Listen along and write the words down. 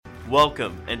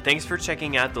Welcome, and thanks for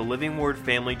checking out the Living Word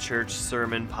Family Church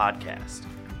Sermon Podcast.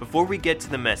 Before we get to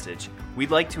the message,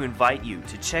 we'd like to invite you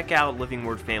to check out Living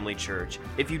Word Family Church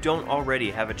if you don't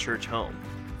already have a church home.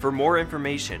 For more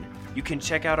information, you can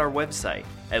check out our website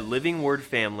at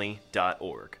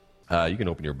livingwordfamily.org. You can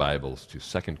open your Bibles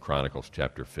to 2 Chronicles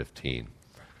chapter 15.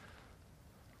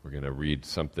 We're going to read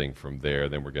something from there,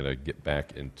 then we're going to get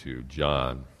back into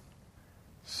John.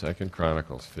 2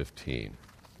 Chronicles 15.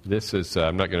 This is,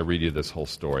 I'm not going to read you this whole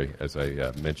story. As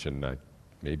I mentioned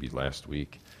maybe last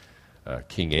week,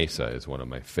 King Asa is one of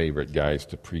my favorite guys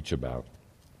to preach about.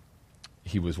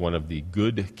 He was one of the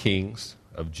good kings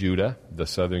of Judah, the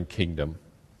southern kingdom,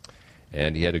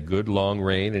 and he had a good long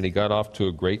reign, and he got off to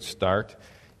a great start.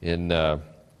 He had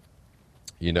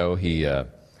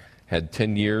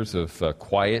 10 years of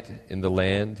quiet in the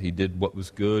land. He did what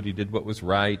was good. He did what was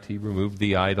right. He removed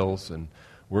the idols and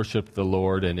worshiped the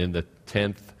Lord. And in the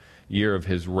 10th year of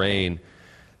his reign,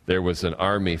 there was an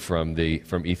army from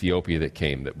Ethiopia that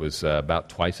came that was about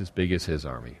twice as big as his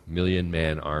army.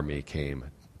 1,000,000-man army came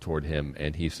toward him,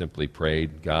 and he simply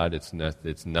prayed, God, it's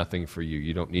nothing for you.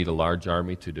 You don't need a large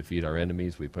army to defeat our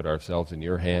enemies. We put ourselves in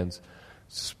your hands.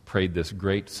 Prayed this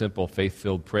great, simple,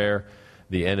 faith-filled prayer.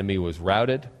 The enemy was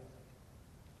routed,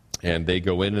 and they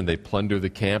go in and they plunder the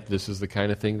camp. This is the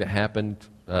kind of thing that happened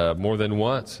more than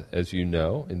once, as you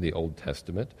know, in the Old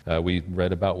Testament. We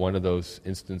read about one of those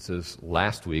instances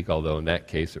last week, although in that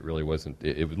case it really wasn't.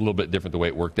 It was a little bit different the way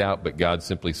it worked out, but God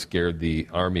simply scared the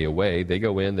army away. They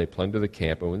go in, they plunder the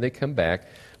camp, and when they come back,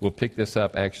 we'll pick this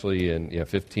up actually in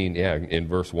in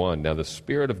verse 1. Now the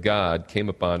Spirit of God came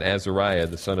upon Azariah,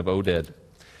 the son of Oded,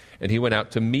 and he went out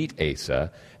to meet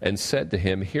Asa and said to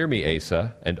him, Hear me,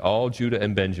 Asa, and all Judah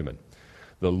and Benjamin.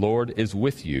 The Lord is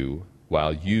with you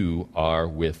while you are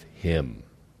with him.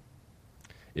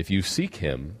 If you seek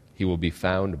him, he will be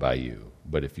found by you.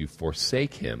 But if you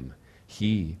forsake him,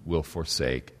 he will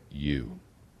forsake you.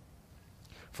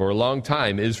 For a long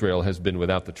time, Israel has been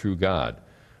without the true God,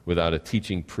 without a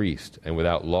teaching priest, and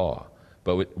without law.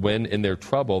 But when in their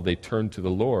trouble they turned to the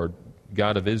Lord,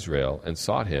 God of Israel, and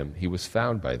sought him, he was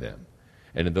found by them.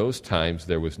 And in those times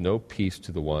there was no peace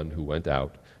to the one who went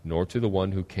out, nor to the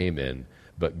one who came in,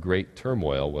 but great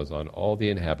turmoil was on all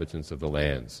the inhabitants of the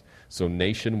lands. So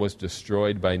nation was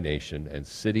destroyed by nation, and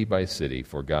city by city,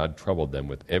 for God troubled them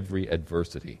with every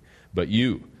adversity. But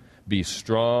you, be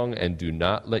strong, and do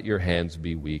not let your hands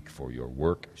be weak, for your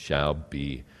work shall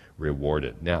be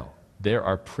rewarded. Now, there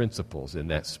are principles in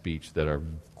that speech that are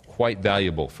quite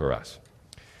valuable for us.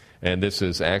 And this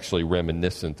is actually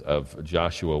reminiscent of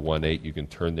Joshua 1:8. You can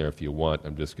turn there if you want.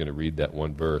 I'm just going to read that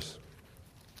one verse.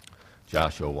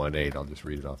 Joshua 1:8, I'll just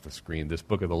read it off the screen. This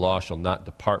book of the law shall not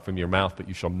depart from your mouth, but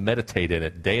you shall meditate in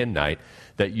it day and night,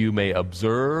 that you may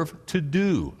observe to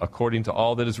do according to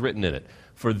all that is written in it.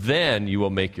 For then you will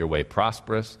make your way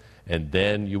prosperous, and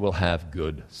then you will have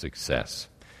good success.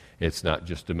 It's not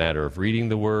just a matter of reading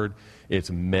the word, it's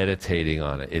meditating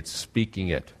on it. It's speaking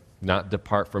it, not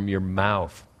depart from your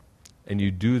mouth. And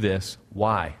you do this,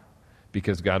 why?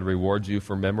 Because God rewards you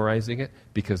for memorizing it?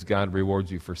 Because God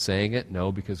rewards you for saying it?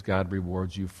 No, because God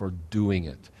rewards you for doing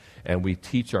it. And we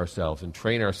teach ourselves and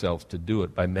train ourselves to do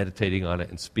it by meditating on it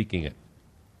and speaking it.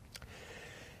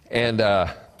 And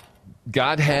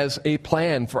God has a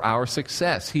plan for our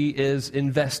success. He is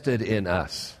invested in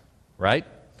us, right?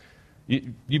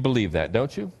 You believe that,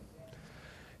 don't you?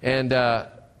 And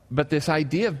but this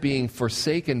idea of being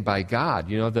forsaken by God,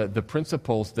 the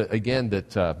principles that,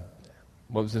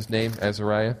 what was his name?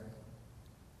 Azariah?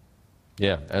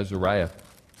 Yeah, Azariah,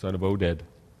 son of Oded.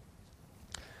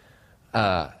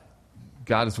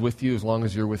 God is with you as long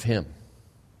as you're with him.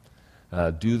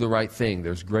 Do the right thing.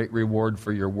 There's great reward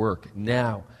for your work.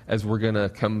 Now, as we're going to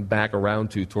come back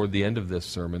around to toward the end of this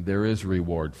sermon, there is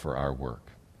reward for our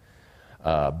work.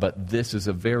 But this is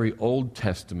a very Old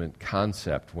Testament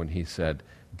concept when he said,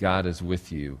 God is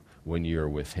with you when you're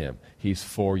with him. He's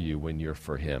for you when you're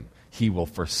for him. He will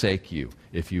forsake you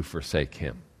if you forsake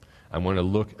him. I want to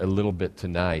look a little bit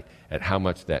tonight at how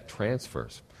much that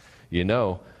transfers.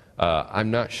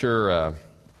 I'm not sure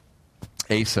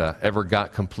Asa ever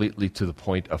got completely to the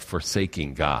point of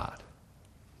forsaking God.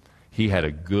 He had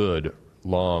a good,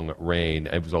 long reign.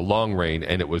 It was a long reign,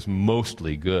 and it was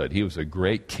mostly good. He was a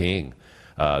great king.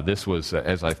 This was,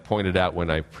 as I've pointed out when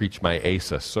I preach my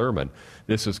Asa sermon,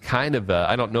 this is kind of,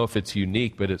 I don't know if it's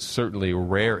unique, but it's certainly a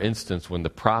rare instance when the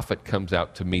prophet comes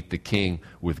out to meet the king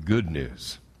with good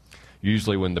news.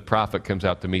 Usually when the prophet comes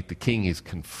out to meet the king, he's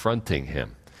confronting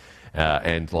him.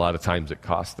 And a lot of times it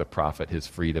costs the prophet his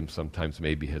freedom, sometimes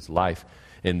maybe his life.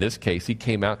 In this case, he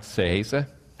came out to say, Asa,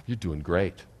 you're doing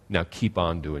great. Now keep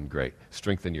on doing great.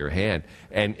 Strengthen your hand.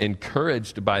 And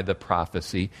encouraged by the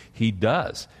prophecy, he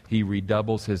does. He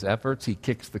redoubles his efforts. He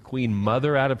kicks the queen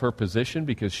mother out of her position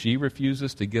because she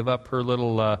refuses to give up her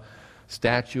little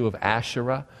statue of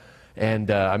Asherah. And,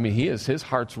 his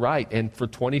heart's right. And for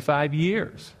 25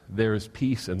 years, there is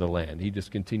peace in the land. He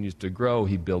just continues to grow.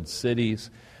 He builds cities.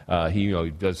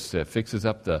 He fixes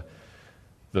up the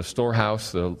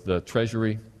storehouse, the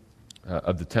treasury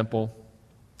of the temple.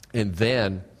 And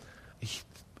then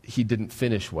he didn't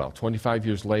finish well. 25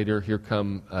 years later, here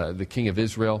come the king of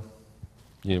Israel.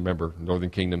 You remember, northern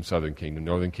kingdom, southern kingdom.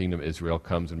 Northern kingdom, Israel,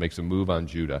 comes and makes a move on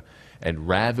Judah. And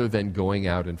rather than going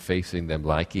out and facing them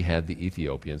like he had the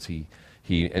Ethiopians, he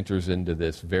enters into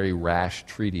this very rash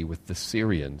treaty with the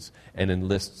Syrians and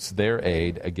enlists their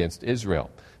aid against Israel.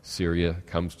 Syria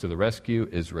comes to the rescue.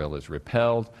 Israel is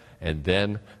repelled. And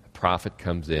then the prophet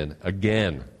comes in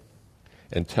again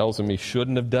and tells him he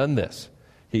shouldn't have done this.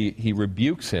 He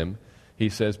rebukes him. He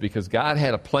says, because God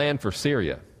had a plan for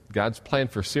Syria. God's plan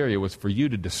for Syria was for you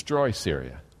to destroy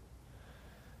Syria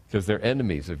because they're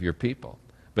enemies of your people.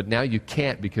 But now you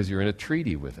can't because you're in a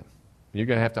treaty with them. You're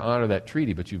going to have to honor that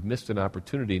treaty, but you've missed an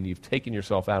opportunity and you've taken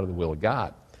yourself out of the will of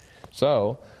God.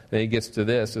 So then he gets to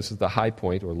this. This is the high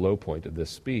point or low point of this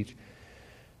speech.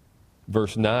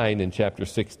 Verse 9 in chapter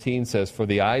 16 says, for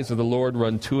the eyes of the Lord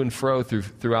run to and fro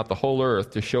throughout the whole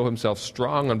earth to show himself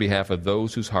strong on behalf of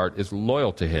those whose heart is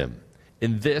loyal to him.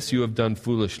 In this you have done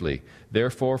foolishly.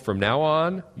 Therefore, from now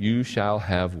on, you shall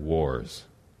have wars.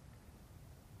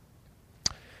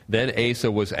 Then Asa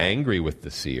was angry with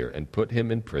the seer and put him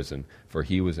in prison, for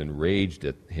he was enraged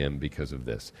at him because of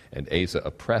this. And Asa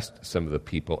oppressed some of the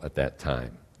people at that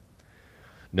time.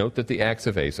 Note that the acts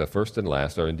of Asa, first and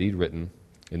last, are indeed written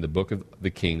in the book of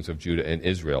the kings of Judah and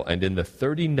Israel. And in the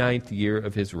 39th year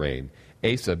of his reign,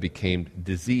 Asa became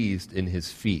diseased in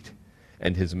his feet,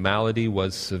 and his malady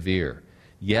was severe.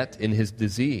 Yet in his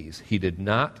disease he did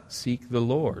not seek the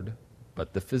Lord,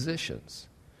 but the physicians.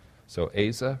 So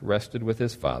Asa rested with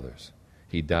his fathers.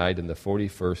 He died in the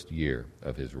 41st year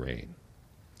of his reign.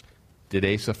 Did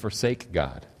Asa forsake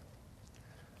God?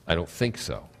 I don't think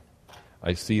so.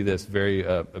 I see this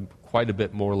quite a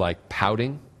bit more like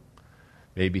pouting.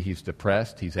 Maybe he's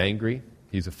depressed, he's angry,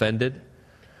 he's offended.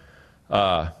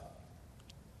 But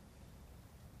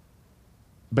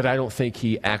I don't think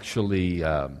he actually,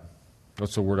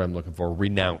 what's the word I'm looking for,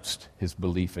 renounced his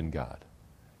belief in God.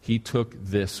 He took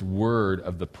this word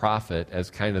of the prophet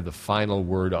as kind of the final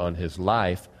word on his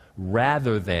life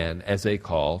rather than as a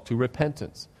call to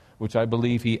repentance, which I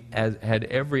believe he had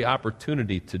every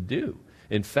opportunity to do.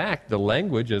 In fact, the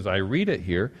language, as I read it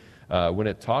here, when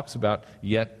it talks about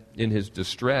yet in his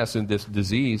distress and this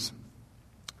disease,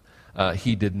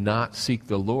 he did not seek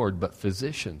the Lord but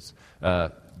physicians.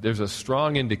 There's a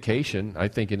strong indication, I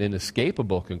think an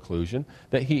inescapable conclusion,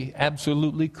 that he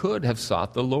absolutely could have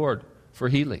sought the Lord for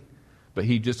healing. But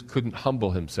he just couldn't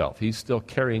humble himself. He's still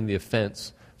carrying the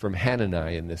offense from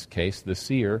Hanani, in this case, the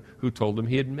seer, who told him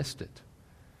he had missed it.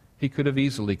 He could have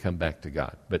easily come back to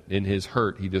God, but in his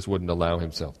hurt, he just wouldn't allow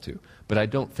himself to. But I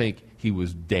don't think he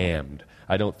was damned.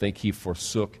 I don't think he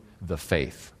forsook the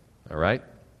faith. All right?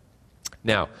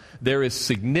 Now, there is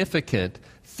significant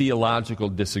theological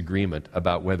disagreement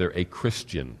about whether a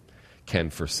Christian can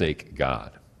forsake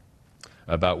God,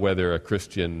 about whether a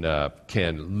Christian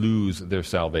can lose their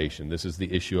salvation. This is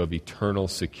the issue of eternal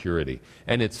security.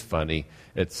 And it's funny.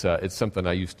 It's something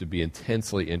I used to be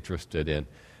intensely interested in.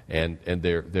 And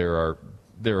there are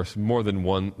more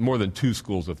than two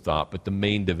schools of thought, but the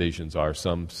main divisions are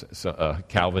some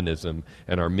Calvinism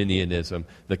and Arminianism.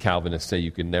 The Calvinists say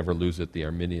you can never lose it. The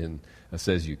Arminian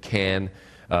says you can.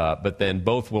 But then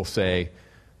both will say,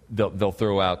 they'll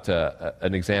throw out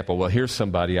an example. Well, here's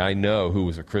somebody I know who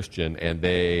was a Christian, and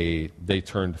they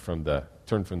turned from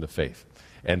the faith.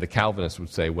 And the Calvinists would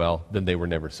say, well, then they were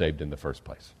never saved in the first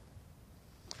place.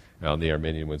 And the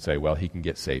Arminian would say, well, he can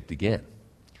get saved again.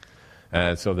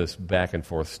 And so this back and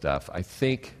forth stuff. I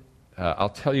think, I'll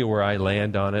tell you where I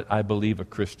land on it. I believe a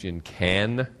Christian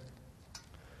can.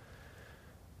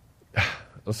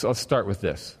 Let's start with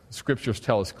this. Scriptures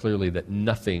tell us clearly that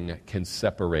nothing can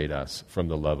separate us from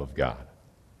the love of God.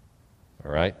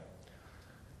 All right?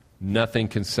 Nothing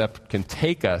can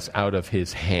take us out of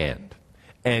His hand.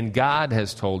 And God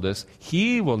has told us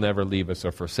He will never leave us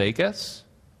or forsake us.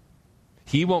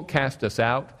 He won't cast us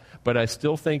out. But I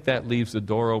still think that leaves the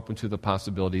door open to the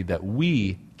possibility that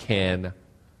we can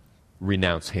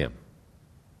renounce Him.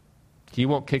 He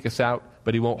won't kick us out,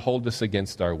 but he won't hold us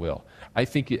against our will. I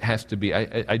think it has to be,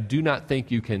 I do not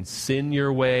think you can sin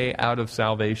your way out of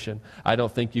salvation. I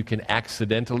don't think you can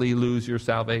accidentally lose your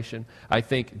salvation. I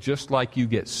think just like you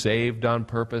get saved on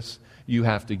purpose, you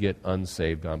have to get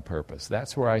unsaved on purpose.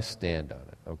 That's where I stand on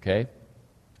it, okay?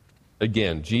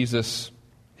 Again, Jesus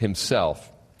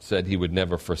himself said he would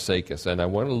never forsake us. And I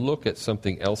want to look at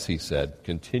something else he said,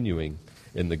 continuing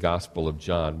in the Gospel of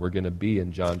John. We're going to be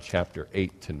in John chapter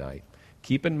 8 tonight.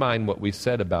 Keep in mind what we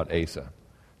said about Asa.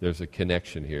 There's a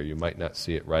connection here. You might not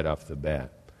see it right off the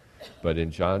bat. But in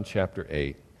John chapter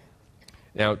 8,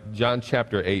 now John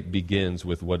chapter 8 begins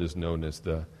with what is known as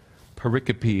the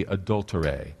pericope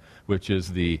adulterae, which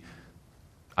is the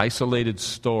isolated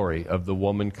story of the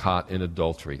woman caught in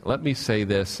adultery. Let me say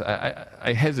this.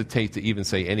 I hesitate to even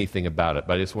say anything about it,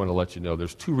 but I just want to let you know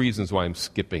there's two reasons why I'm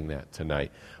skipping that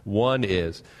tonight. One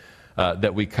is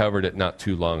that we covered it not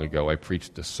too long ago. I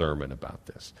preached a sermon about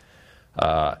this.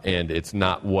 And it's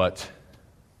not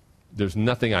there's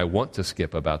nothing I want to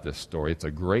skip about this story. It's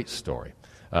a great story.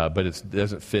 But it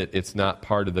doesn't fit. It's not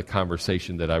part of the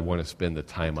conversation that I want to spend the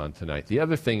time on tonight. The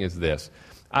other thing is this.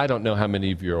 I don't know how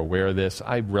many of you are aware of this.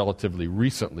 I relatively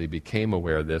recently became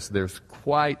aware of this. There's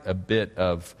quite a bit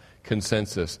of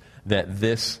consensus that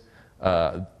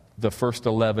the first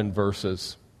 11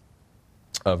 verses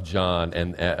of John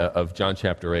and of John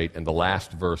chapter 8 and the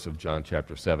last verse of John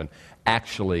chapter 7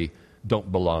 actually don't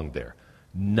belong there.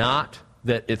 Not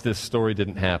that if this story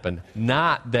didn't happen,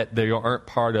 not that they aren't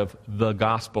part of the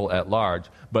gospel at large,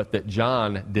 but that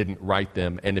John didn't write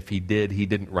them, and if he did, he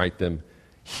didn't write them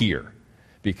here,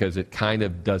 because it kind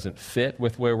of doesn't fit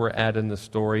with where we're at in the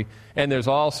story. And there's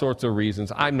all sorts of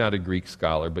reasons. I'm not a Greek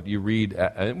scholar, but you read,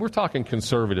 and we're talking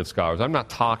conservative scholars. I'm not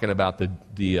talking about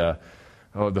the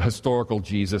historical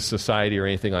Jesus Society or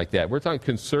anything like that. We're talking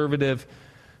conservative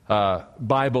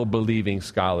Bible-believing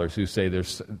scholars who say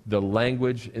there's the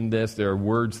language in this. There are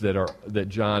words that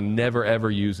John never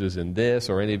ever uses in this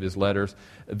or any of his letters.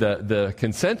 The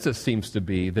consensus seems to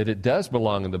be that it does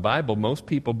belong in the Bible. Most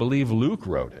people believe Luke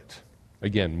wrote it.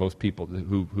 Again, most people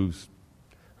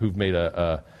who've made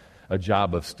a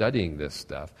job of studying this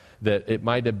stuff, that it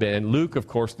might have been Luke, of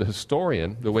course, the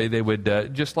historian, the way they would,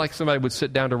 just like somebody would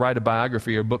sit down to write a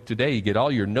biography or book today, you get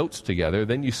all your notes together,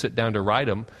 then you sit down to write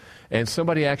them, and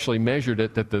somebody actually measured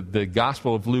it that the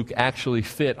Gospel of Luke actually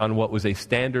fit on what was a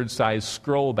standard-sized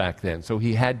scroll back then. So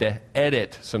he had to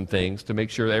edit some things to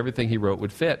make sure that everything he wrote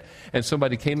would fit. And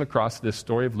somebody came across this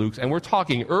story of Luke's, and we're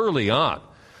talking early on.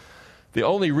 The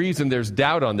only reason there's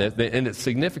doubt on this, and it's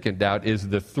significant doubt, is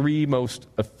the three most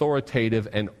authoritative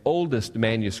and oldest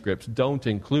manuscripts don't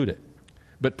include it.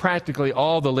 But practically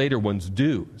all the later ones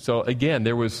do. So again,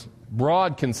 there was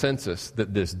broad consensus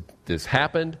that this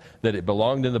happened, that it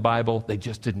belonged in the Bible. They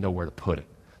just didn't know where to put it.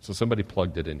 So somebody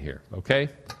plugged it in here, okay?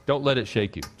 Don't let it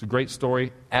shake you. It's a great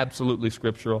story, absolutely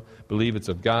scriptural. Believe it's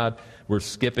of God. We're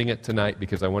skipping it tonight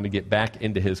because I want to get back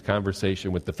into his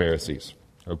conversation with the Pharisees,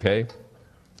 okay?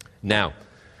 Now,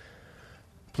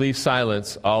 please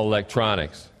silence all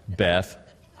electronics. Beth.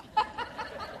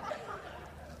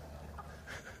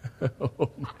 Oh,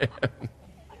 man.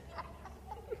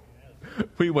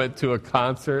 We went to a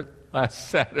concert last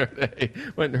Saturday.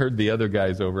 Went and heard the other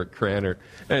guys over at Cranert.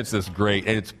 And it's just great.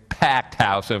 And it's packed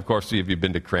house. And, of course, if you've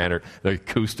been to Cranert, the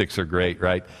acoustics are great,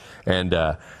 right?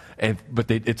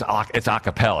 But it's a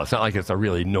cappella. It's not like it's a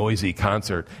really noisy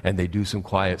concert. And they do some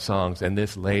quiet songs. And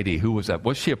this lady, who was that?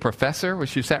 Was she a professor?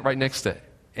 She sat right next to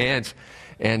Ange.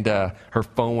 And her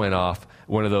phone went off.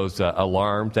 One of those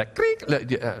alarms that clink.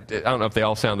 I don't know if they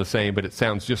all sound the same, but it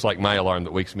sounds just like my alarm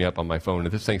that wakes me up on my phone.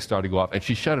 And this thing started to go off. And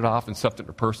she shut it off and stuffed it in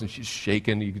her purse. And she's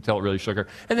shaking. You could tell it really shook her.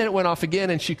 And then it went off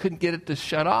again. And she couldn't get it to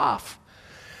shut off.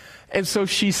 And so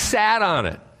she sat on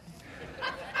it.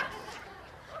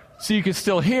 So you could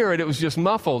still hear it. It was just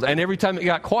muffled. And every time it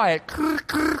got quiet,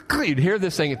 you'd hear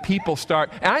this thing, and people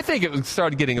start. And I think it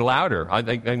started getting louder. I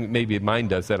think maybe mine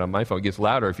does that on my phone. It gets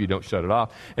louder if you don't shut it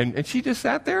off. And she just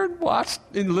sat there and watched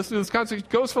and listened to this concert. It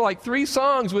goes for like 3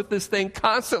 songs with this thing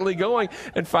constantly going.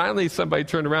 And finally somebody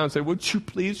turned around and said, "Would you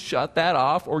please shut that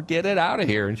off or get it out of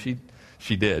here?" And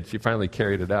she did. She finally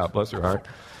carried it out. Bless her heart.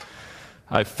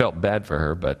 I felt bad for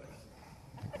her, but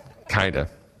kind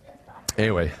of.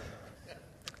 Anyway.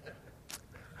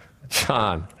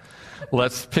 John.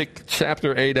 Let's pick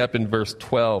chapter 8 up in verse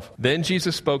 12. Then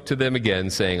Jesus spoke to them again,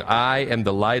 saying, "I am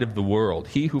the light of the world.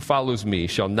 He who follows me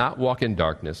shall not walk in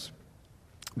darkness,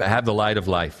 but have the light of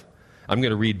life." I'm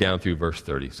going to read down through verse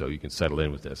 30 so you can settle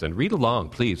in with this. And read along,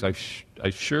 please. I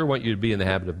sure want you to be in the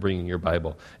habit of bringing your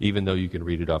Bible, even though you can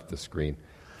read it off the screen.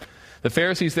 The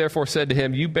Pharisees therefore said to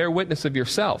him, "You bear witness of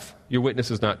yourself. Your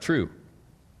witness is not true.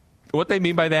 What they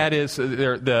mean by that is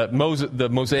the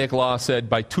Mosaic law said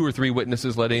by 2 or 3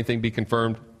 witnesses let anything be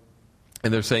confirmed.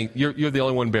 And they're saying, you're the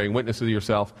only one bearing witness of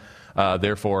yourself,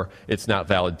 therefore it's not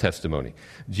valid testimony.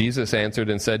 Jesus answered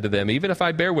and said to them, even if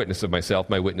I bear witness of myself,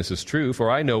 my witness is true,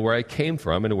 for I know where I came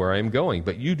from and where I am going.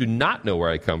 But you do not know where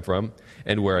I come from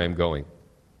and where I am going.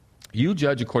 You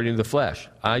judge according to the flesh.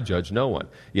 I judge no one.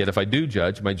 Yet if I do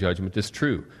judge, my judgment is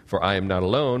true. For I am not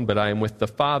alone, but I am with the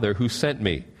Father who sent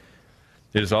me.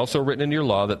 It is also written in your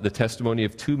law that the testimony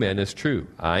of 2 men is true.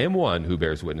 I am one who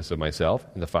bears witness of myself,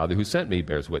 and the Father who sent me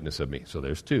bears witness of me. So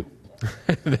there's 2.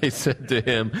 They said to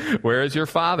him, where is your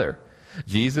Father?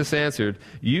 Jesus answered,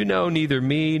 you know neither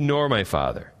me nor my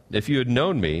Father. If you had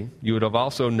known me, you would have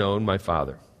also known my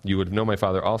Father. You would have known my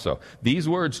Father also. These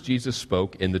words Jesus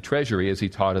spoke in the treasury as he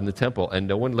taught in the temple, and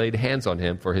no one laid hands on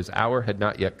him, for his hour had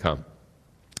not yet come.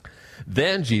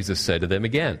 Then Jesus said to them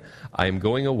again, I am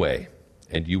going away,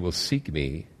 and you will seek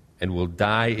me, and will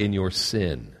die in your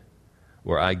sin.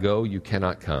 Where I go, you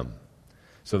cannot come.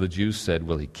 So the Jews said,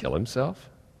 will he kill himself?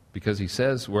 Because he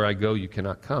says, where I go, you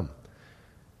cannot come.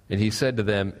 And he said to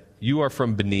them, you are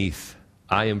from beneath,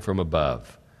 I am from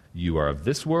above. You are of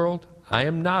this world, I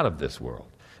am not of this world.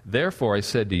 Therefore I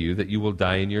said to you that you will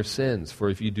die in your sins. For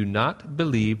if you do not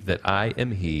believe that I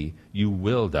am he, you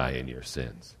will die in your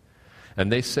sins.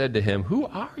 And they said to him, who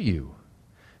are you?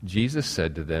 Jesus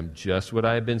said to them, just what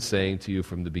I have been saying to you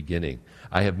from the beginning.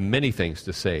 I have many things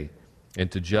to say and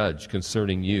to judge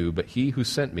concerning you, but he who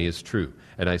sent me is true,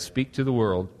 and I speak to the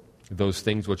world those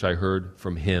things which I heard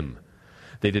from him.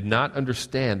 They did not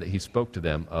understand that he spoke to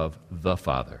them of the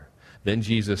Father. Then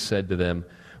Jesus said to them,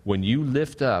 when you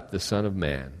lift up the Son of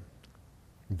Man,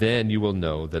 then you will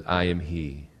know that I am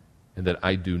he, and that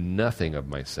I do nothing of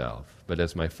myself, but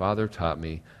as my Father taught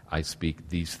me, I speak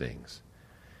these things.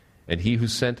 And he who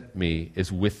sent me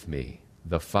is with me.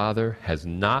 The Father has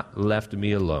not left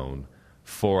me alone,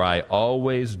 for I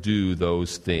always do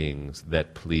those things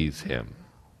that please him.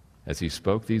 As he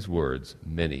spoke these words,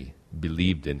 many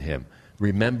believed in him.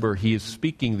 Remember, he is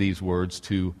speaking these words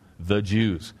to the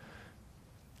Jews.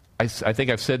 I think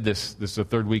I've said this is the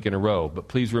 3rd week in a row, but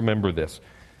please remember this.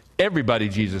 Everybody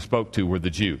Jesus spoke to were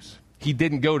the Jews. He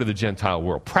didn't go to the Gentile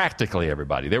world. Practically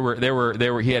everybody.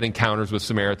 He had encounters with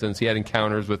Samaritans. He had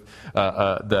encounters with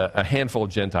a handful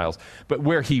of Gentiles. But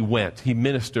where he went, he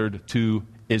ministered to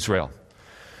Israel.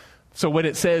 So when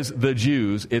it says the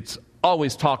Jews, it's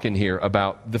always talking here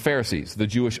about the Pharisees, the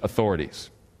Jewish authorities.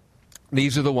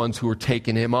 These are the ones who are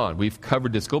taking him on. We've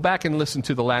covered this. Go back and listen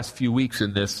to the last few weeks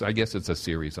in this. I guess it's a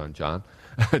series on John.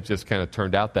 It just kind of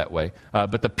turned out that way.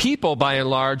 But the people, by and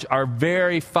large, are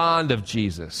very fond of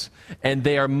Jesus, and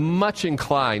they are much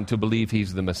inclined to believe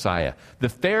he's the Messiah. The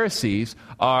Pharisees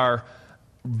are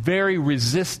very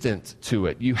resistant to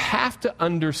it. You have to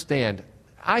understand.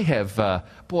 I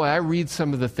read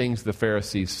some of the things the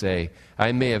Pharisees say.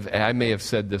 I may have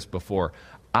said this before.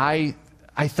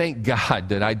 I thank God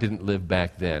that I didn't live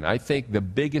back then. I think the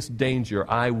biggest danger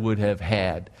I would have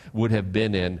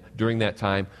been in during that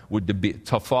time would be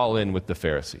to fall in with the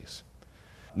Pharisees.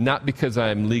 Not because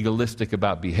I'm legalistic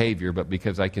about behavior, but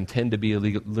because I can tend to be a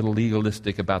little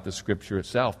legalistic about the Scripture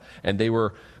itself. And they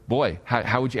were,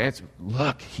 how would you answer?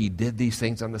 Look, he did these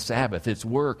things on the Sabbath. It's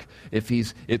work.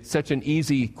 It's such an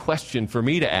easy question for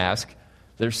me to ask.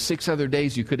 There's 6 other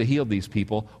days you could have healed these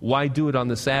people. Why do it on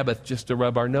the Sabbath just to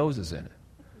rub our noses in it?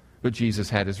 But Jesus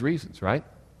had his reasons, right?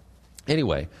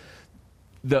 Anyway,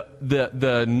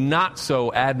 the not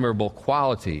so admirable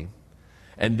quality,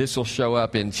 and this will show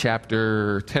up in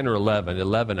chapter 10 or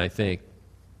 11, I think,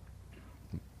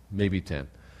 maybe 10,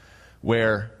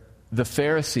 where the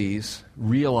Pharisees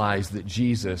realize that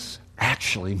Jesus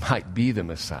actually might be the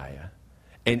Messiah.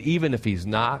 And even if he's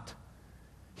not,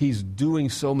 he's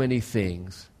doing so many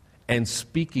things and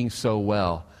speaking so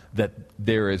well that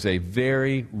there is a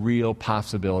very real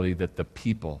possibility that the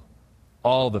people,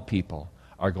 all the people,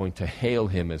 are going to hail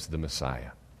him as the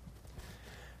Messiah.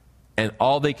 And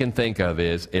all they can think of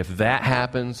is, if that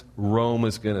happens, Rome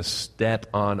is going to step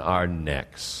on our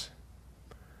necks.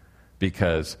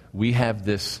 Because we have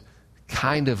this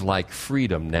kind of like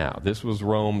freedom now. This was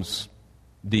Rome's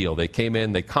deal. They came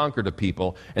in, they conquered a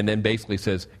people, and then basically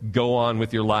says, go on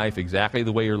with your life exactly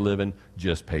the way you're living,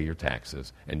 just pay your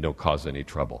taxes and don't cause any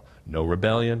trouble. No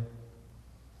rebellion.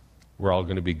 We're all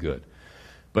going to be good.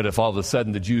 But if all of a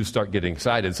sudden the Jews start getting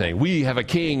excited saying, we have a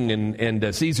king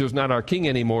and Caesar's not our king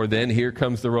anymore, then here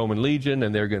comes the Roman legion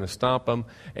and they're going to stomp them.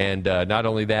 And not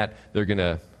only that, they're going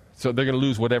to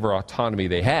lose whatever autonomy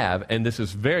they have. And this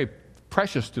is very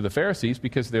precious to the Pharisees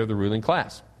because they're the ruling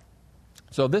class.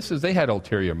 So they had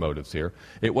ulterior motives here.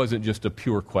 It wasn't just a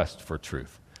pure quest for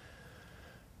truth.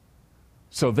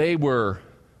 So they were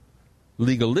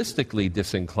legalistically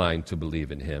disinclined to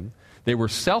believe in him. They were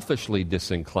selfishly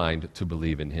disinclined to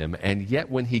believe in him. And yet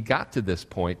when he got to this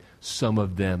point, some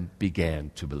of them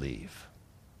began to believe.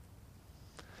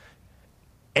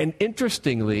 And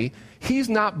interestingly, he's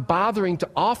not bothering to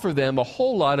offer them a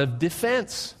whole lot of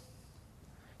defense.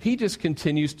 He just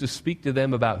continues to speak to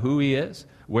them about who he is,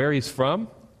 where he's from.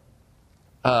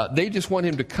 They just want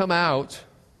him to come out.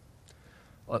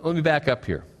 Let me back up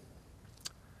here.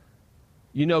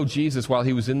 You know, Jesus, while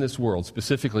he was in this world,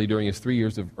 specifically during his 3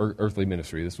 years of earthly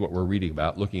ministry, this is what we're reading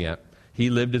about, looking at, he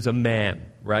lived as a man,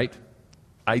 right?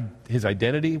 His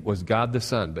identity was God the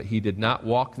Son, but he did not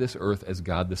walk this earth as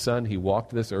God the Son. He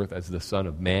walked this earth as the Son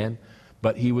of Man,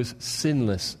 but he was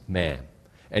sinless man,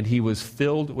 and he was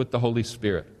filled with the Holy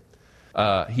Spirit.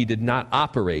 He did not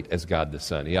operate as God the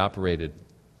Son. He operated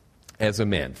as a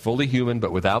man, fully human,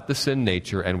 but without the sin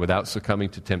nature and without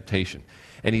succumbing to temptation.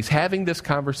 And he's having this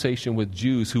conversation with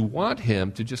Jews who want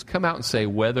him to just come out and say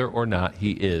whether or not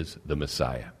he is the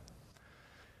Messiah.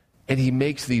 And he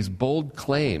makes these bold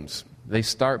claims. They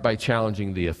start by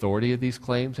challenging the authority of these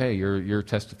claims. Hey, you're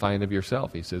testifying of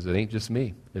yourself. He says, it ain't just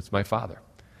me, it's my Father.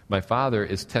 My Father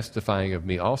is testifying of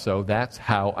me also. That's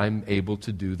how I'm able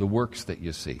to do the works that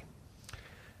you see.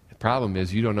 The problem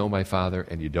is you don't know my Father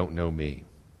and you don't know me.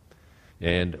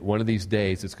 And one of these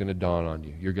days, it's going to dawn on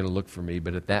you. You're going to look for me,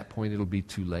 but at that point, it'll be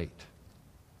too late.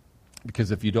 Because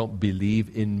if you don't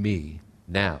believe in me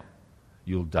now,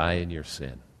 you'll die in your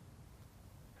sin.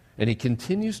 And he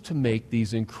continues to make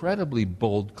these incredibly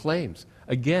bold claims.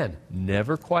 Again,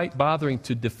 never quite bothering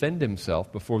to defend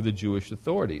himself before the Jewish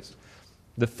authorities.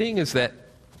 The thing is that,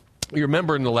 you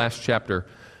remember in the last chapter,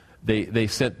 they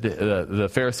sent the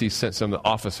Pharisees sent some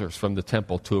officers from the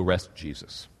temple to arrest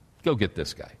Jesus. Go get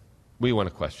this guy. We want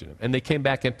to question him. And they came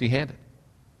back empty-handed.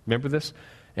 Remember this?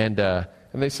 And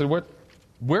they said,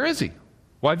 where is he?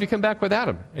 Why have you come back without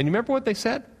him? And you remember what they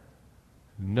said?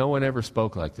 No one ever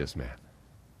spoke like this man.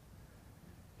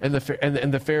 And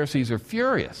the Pharisees are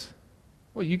furious.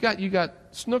 Well, you got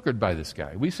snookered by this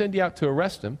guy. We send you out to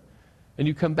arrest him, and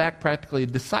you come back practically a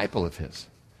disciple of his.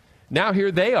 Now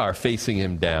here they are facing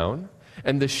him down,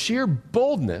 and the sheer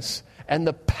boldness and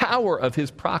the power of his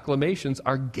proclamations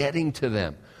are getting to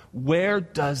them. Where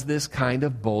does this kind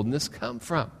of boldness come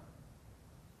from?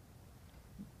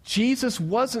 Jesus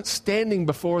wasn't standing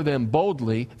before them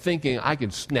boldly thinking, I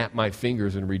can snap my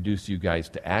fingers and reduce you guys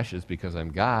to ashes because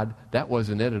I'm God. That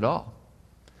wasn't it at all.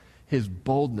 His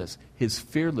boldness, his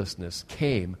fearlessness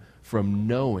came from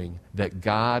knowing that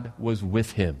God was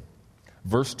with him.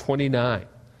 Verse 29.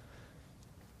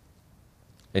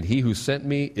 And he who sent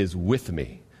me is with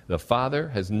me. The Father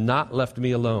has not left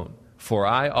me alone, for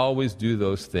I always do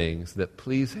those things that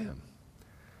please him.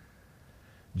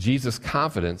 Jesus'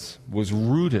 confidence was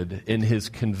rooted in his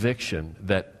conviction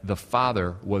that the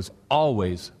Father was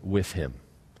always with him.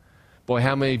 Boy,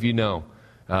 how many of you know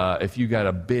if you got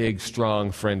a big,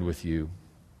 strong friend with you,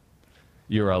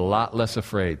 you're a lot less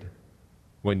afraid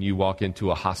when you walk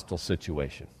into a hostile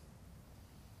situation.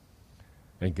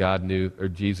 And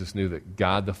Jesus knew that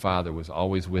God the Father was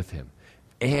always with him.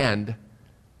 And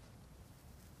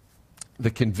the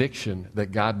conviction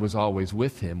that God was always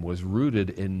with him was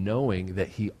rooted in knowing that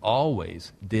he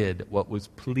always did what was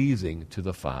pleasing to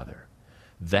the Father.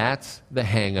 That's the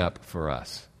hang-up for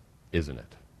us, isn't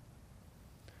it?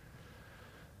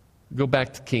 Go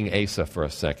back to King Asa for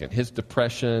a second. His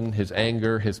depression, his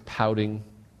anger, his pouting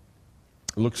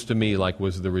looks to me like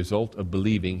was the result of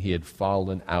believing he had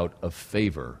fallen out of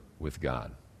favor with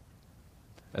God.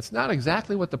 That's not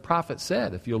exactly what the prophet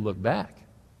said, if you'll look back.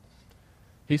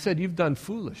 He said, you've done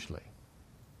foolishly.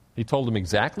 He told him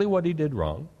exactly what he did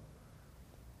wrong.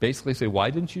 Basically say, why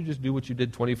didn't you just do what you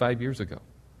did 25 years ago?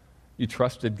 You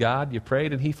trusted God, you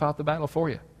prayed, and he fought the battle for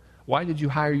you. Why did you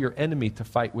hire your enemy to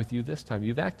fight with you this time?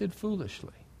 You've acted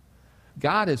foolishly.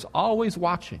 God is always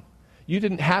watching. You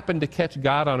didn't happen to catch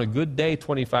God on a good day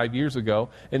 25 years ago,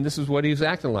 and this is what he's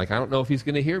acting like. I don't know if he's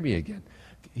going to hear me again.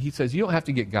 He says, you don't have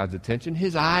to get God's attention.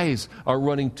 His eyes are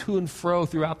running to and fro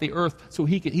throughout the earth, so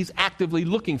he's actively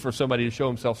looking for somebody to show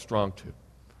himself strong to.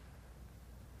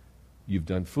 You've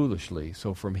done foolishly,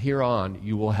 so from here on,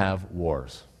 you will have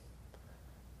wars.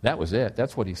 That was it.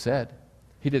 That's what he said.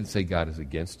 He didn't say God is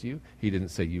against you. He didn't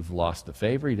say you've lost the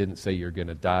favor. He didn't say you're going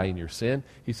to die in your sin.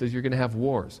 He says you're going to have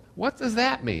wars. What does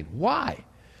that mean? Why?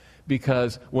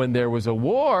 Because when there was a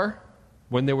war,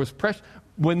 when there was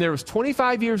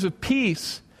 25 years of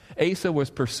peace, Asa was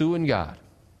pursuing God.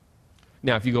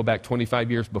 Now, if you go back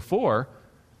 25 years before,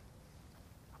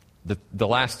 the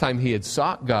last time he had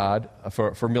sought God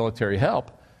for military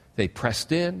help, they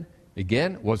pressed in,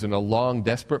 Again, it wasn't a long,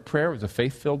 desperate prayer. It was a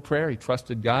faith-filled prayer. He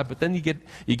trusted God. But then you get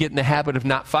in the habit of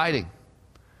not fighting.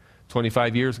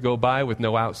 25 years go by with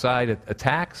no outside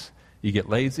attacks. You get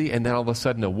lazy, and then all of a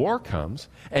sudden a war comes.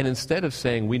 And instead of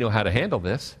saying, we know how to handle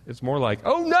this, it's more like,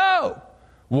 oh no!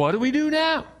 What do we do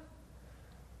now?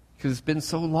 Because it's been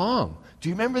so long. Do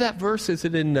you remember that verse? Is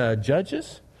it in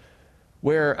Judges?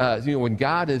 Where, when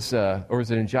God is, or is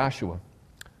it in Joshua?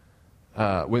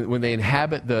 When they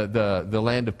inhabit the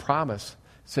land of promise,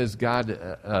 it says God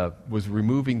was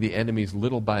removing the enemies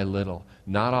little by little,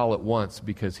 not all at once,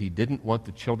 because he didn't want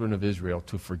the children of Israel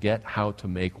to forget how to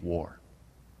make war.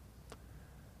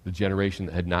 The generation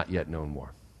that had not yet known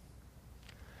war.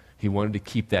 He wanted to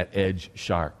keep that edge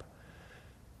sharp.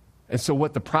 And so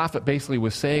what the prophet basically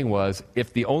was saying was,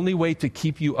 if the only way to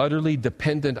keep you utterly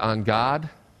dependent on God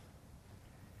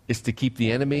is to keep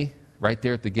the enemy right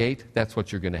there at the gate, that's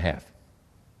what you're going to have.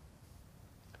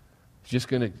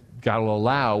 God will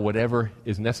allow whatever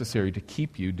is necessary to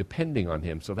keep you depending on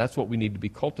him. So that's what we need to be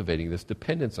cultivating, this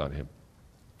dependence on him.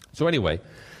 So anyway,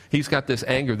 he's got this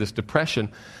anger, this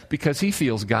depression, because he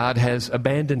feels God has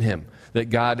abandoned him, that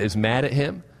God is mad at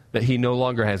him, that he no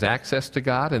longer has access to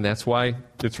God, and that's why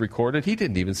it's recorded. He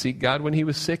didn't even seek God when he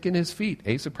was sick in his feet.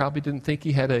 Asa probably didn't think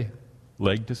he had a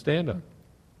leg to stand on.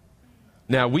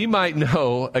 Now, we might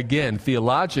know, again,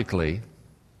 theologically,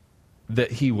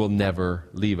 that he will never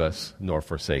leave us nor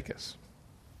forsake us.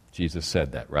 Jesus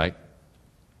said that, right?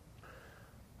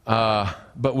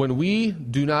 But when we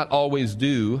do not always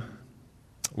do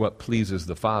what pleases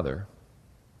the Father,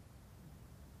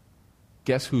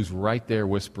 guess who's right there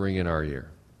whispering in our ear?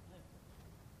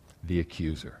 The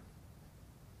accuser.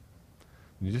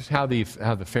 Just how the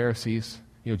Pharisees,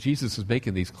 Jesus is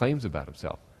making these claims about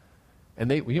himself.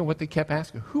 And they, what they kept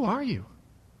asking? Who are you?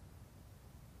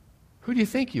 Who do you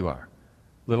think you are?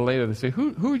 A little later they say,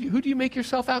 who do you make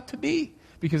yourself out to be?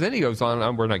 Because then he goes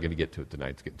on, we're not going to get to it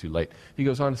tonight, it's getting too late. He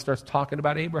goes on and starts talking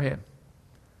about Abraham.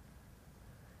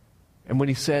 And when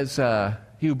he says,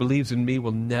 he who believes in me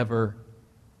will never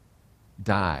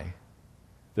die,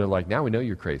 they're like, now we know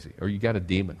you're crazy, or you got a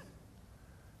demon.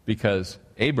 Because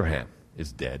Abraham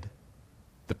is dead.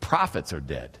 The prophets are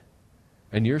dead.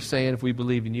 And you're saying if we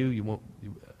believe in you,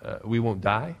 we won't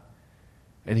die?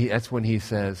 And that's when he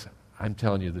says, I'm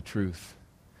telling you the truth.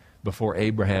 Before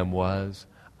Abraham was,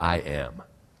 I am.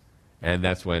 And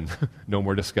that's when, no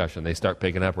more discussion, they start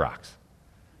picking up rocks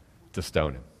to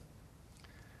stone him.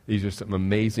 These are some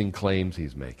amazing claims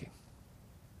he's making.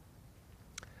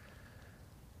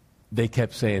 They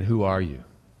kept saying, who are you?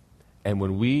 And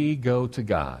when we go to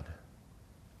God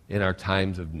in our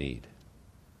times of need,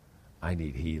 I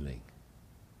need healing.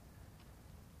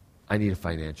 I need a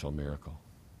financial miracle.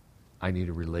 I need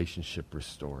a relationship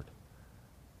restored.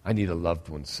 I need a loved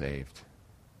one saved.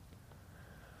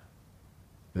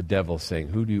 The devil's saying,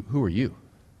 who are you?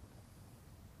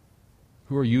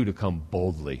 Who are you to come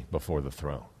boldly before the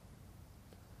throne?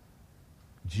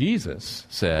 Jesus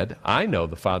said, I know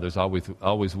the Father's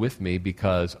always with me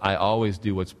because I always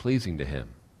do what's pleasing to him.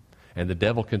 And the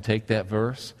devil can take that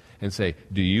verse and say,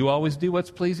 do you always do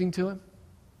what's pleasing to him?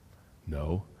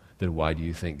 No. Then why do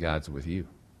you think God's with you?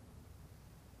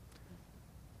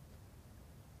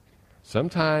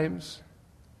 Sometimes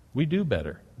we do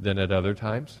better than at other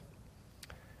times.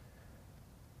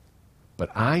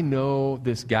 But I know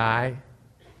this guy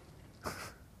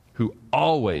who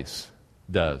always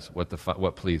does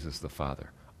what pleases the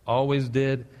Father. Always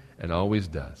did and always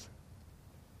does.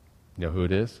 You know who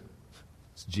it is?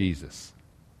 It's Jesus.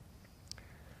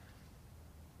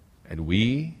 And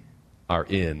we are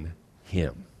in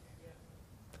him.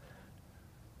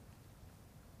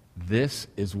 This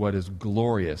is what is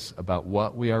glorious about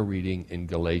what we are reading in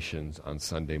Galatians on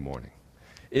Sunday morning.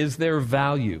 Is there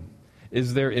value?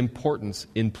 Is there importance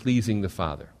in pleasing the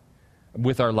Father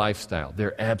with our lifestyle?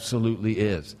 There absolutely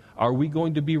is. Are we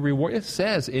going to be rewarded? It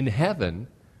says in heaven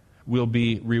we'll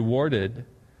be rewarded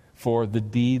for the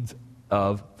deeds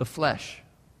of the flesh.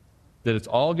 That it's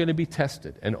all going to be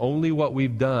tested, and only what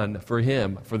we've done for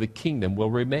him, for the kingdom,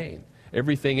 will remain.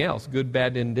 Everything else, good,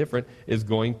 bad, and indifferent, is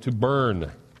going to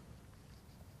burn.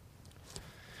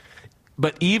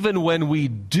 But even when we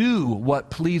do what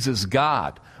pleases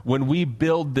God, when we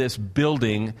build this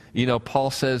building, Paul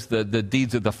says the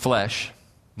deeds of the flesh,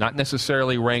 not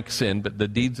necessarily rank sin, but the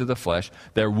deeds of the flesh,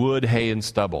 they're wood, hay, and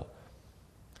stubble.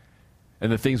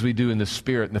 And the things we do in the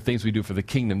Spirit and the things we do for the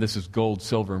kingdom, this is gold,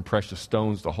 silver, and precious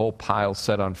stones, the whole pile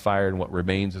set on fire, and what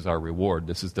remains is our reward.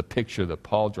 This is the picture that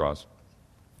Paul draws.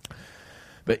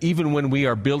 But even when we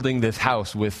are building this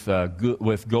house with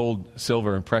gold,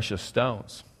 silver, and precious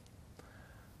stones,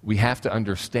 we have to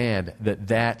understand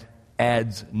that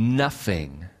adds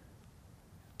nothing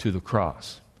to the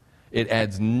cross. It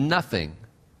adds nothing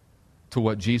to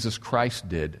what Jesus Christ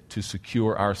did to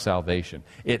secure our salvation.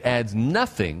 It adds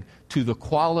nothing to the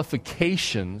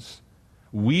qualifications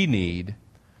we need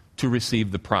to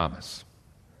receive the promise.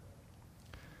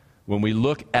 When we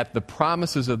look at the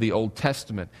promises of the Old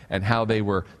Testament and how they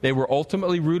were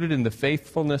ultimately rooted in the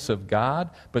faithfulness of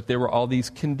God, but there were all these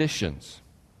conditions.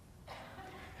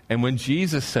 And when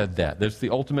Jesus said that, there's the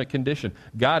ultimate condition.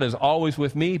 God is always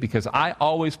with me because I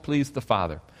always please the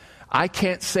Father. I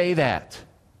can't say that.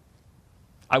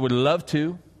 I would love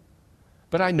to,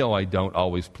 but I know I don't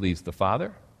always please the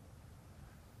Father.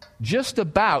 Just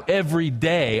about every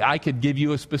day I could give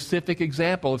you a specific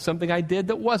example of something I did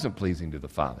that wasn't pleasing to the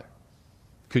Father.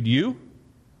 Could you?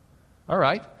 All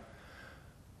right.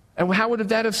 And how would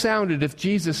that have sounded if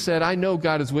Jesus said, I know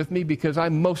God is with me because I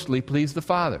mostly please the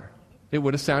Father? It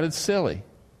would have sounded silly.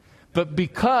 But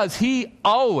because he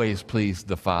always pleased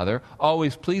the Father,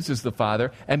 always pleases the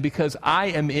Father, and because I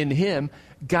am in him,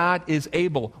 God is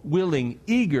able, willing,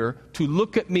 eager to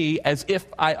look at me as if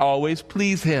I always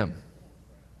please him.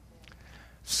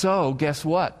 So, guess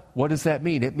what? What does that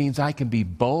mean? It means I can be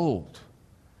bold.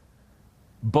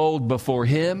 Bold before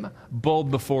him,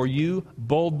 bold before you,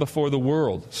 bold before the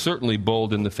world. Certainly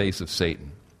bold in the face of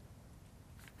Satan.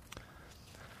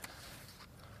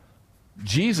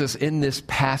 Jesus, in this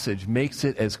passage, makes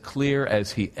it as clear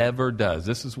as he ever does.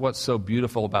 This is what's so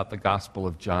beautiful about the Gospel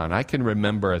of John. I can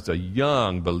remember as a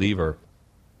young believer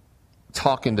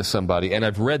talking to somebody, and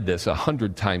I've read this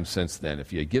 100 times since then.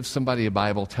 If you give somebody a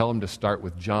Bible, tell them to start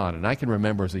with John. And I can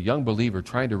remember as a young believer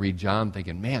trying to read John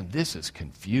thinking, man, this is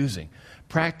confusing.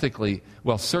 Practically,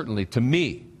 well, certainly to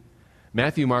me,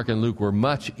 Matthew, Mark, and Luke were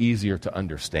much easier to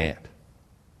understand.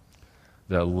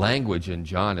 The language in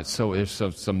John, there's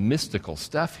some mystical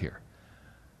stuff here.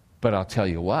 But I'll tell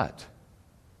you what,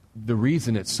 the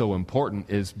reason it's so important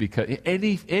is because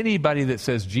anybody that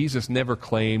says Jesus never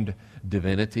claimed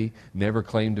divinity, never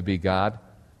claimed to be God,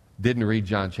 didn't read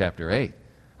John chapter 8.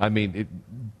 I mean,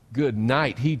 good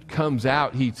night. He comes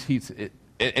out,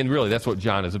 and really that's what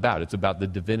John is about. It's about the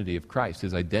divinity of Christ,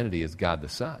 his identity as God the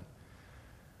Son.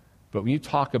 But when you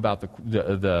talk about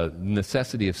the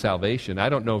necessity of salvation, I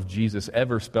don't know if Jesus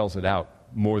ever spells it out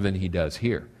more than he does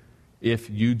here. If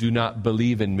you do not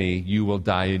believe in me, you will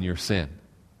die in your sin.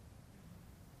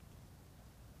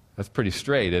 That's pretty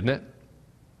straight, isn't it?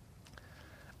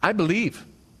 I believe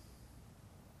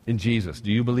in Jesus.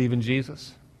 Do you believe in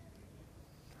Jesus?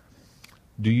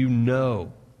 Do you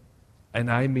know, and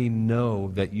I mean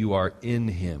know, that you are in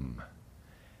him,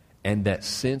 and that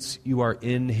since you are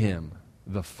in him,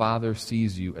 the Father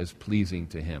sees you as pleasing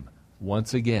to him?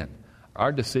 Once again,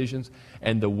 our decisions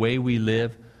and the way we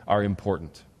live are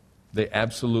important. They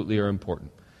absolutely are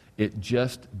important. It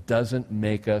just doesn't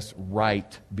make us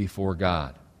right before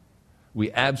God.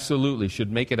 We absolutely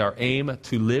should make it our aim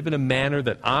to live in a manner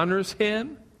that honors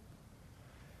him.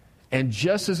 And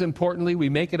just as importantly, we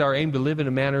make it our aim to live in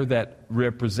a manner that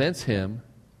represents him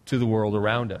to the world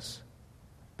around us.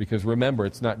 Because remember,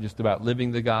 it's not just about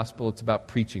living the gospel, it's about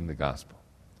preaching the gospel.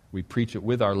 We preach it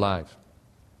with our lives.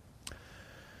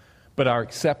 But our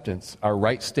acceptance, our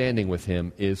right standing with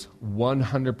him is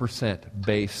 100%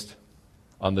 based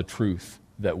on the truth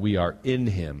that we are in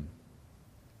him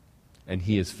and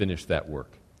he has finished that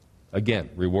work. Again,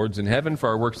 rewards in heaven for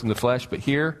our works in the flesh, but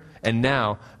here and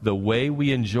now, the way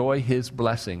we enjoy his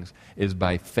blessings is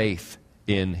by faith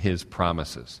in his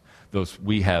promises.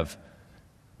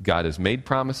 God has made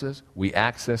promises. We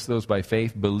access those by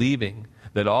faith, believing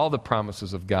that all the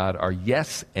promises of God are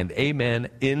yes and amen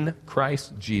in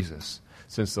Christ Jesus.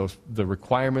 Since the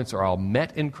requirements are all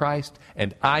met in Christ,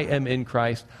 and I am in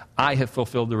Christ, I have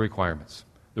fulfilled the requirements.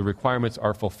 The requirements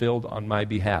are fulfilled on my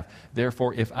behalf.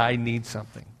 Therefore, if I need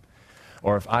something,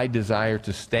 or if I desire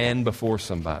to stand before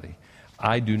somebody,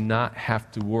 I do not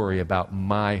have to worry about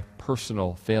my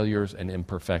personal failures and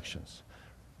imperfections.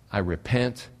 I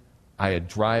repent, I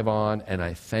drive on, and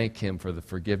I thank him for the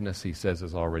forgiveness he says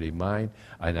is already mine.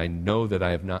 And I know that I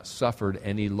have not suffered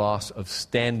any loss of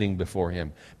standing before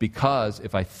him. Because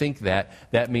if I think that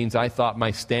means I thought my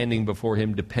standing before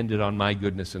him depended on my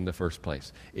goodness in the first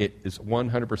place. It is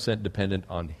 100% dependent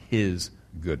on his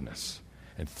goodness.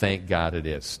 And thank God it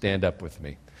is. Stand up with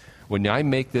me. When I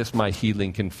make this my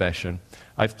healing confession,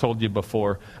 I've told you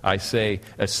before, I say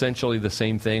essentially the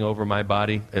same thing over my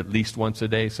body at least once a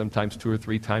day, sometimes 2 or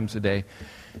 3 times a day.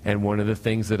 And one of the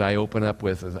things that I open up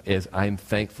with is I'm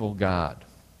thankful, God,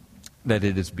 that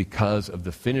it is because of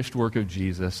the finished work of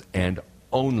Jesus and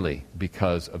only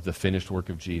because of the finished work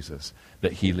of Jesus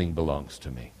that healing belongs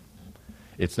to me.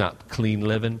 It's not clean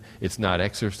living. It's not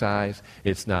exercise.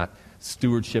 It's not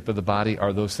stewardship of the body.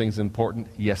 Are those things important?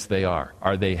 Yes, they are.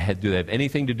 Do they have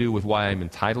anything to do with why I'm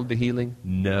entitled to healing?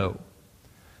 No.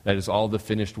 That is all the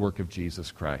finished work of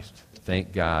Jesus Christ.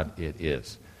 Thank God it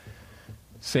is.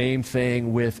 Same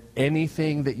thing with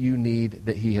anything that you need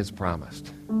that he has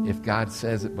promised. If God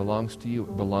says it belongs to you,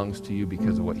 it belongs to you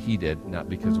because of what he did, not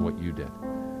because of what you did.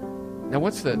 Now,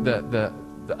 what's the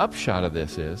upshot of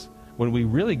this is, when we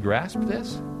really grasp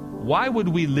this, why would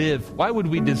we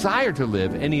desire to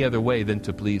live any other way than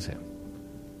to please him?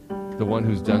 The one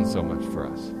who's done so much for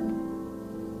us.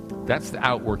 That's the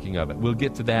outworking of it. We'll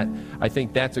get to that. I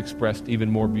think that's expressed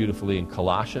even more beautifully in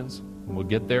Colossians. And we'll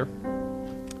get there.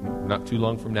 Not too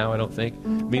long from now, I don't think.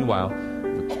 Meanwhile,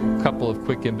 a couple of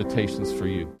quick invitations for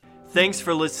you. Thanks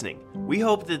for listening. We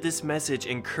hope that this message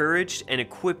encouraged and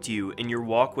equipped you in your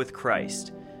walk with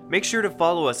Christ. Make sure to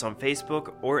follow us on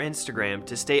Facebook or Instagram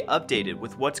to stay updated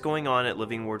with what's going on at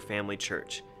Living Word Family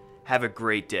Church. Have a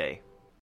great day.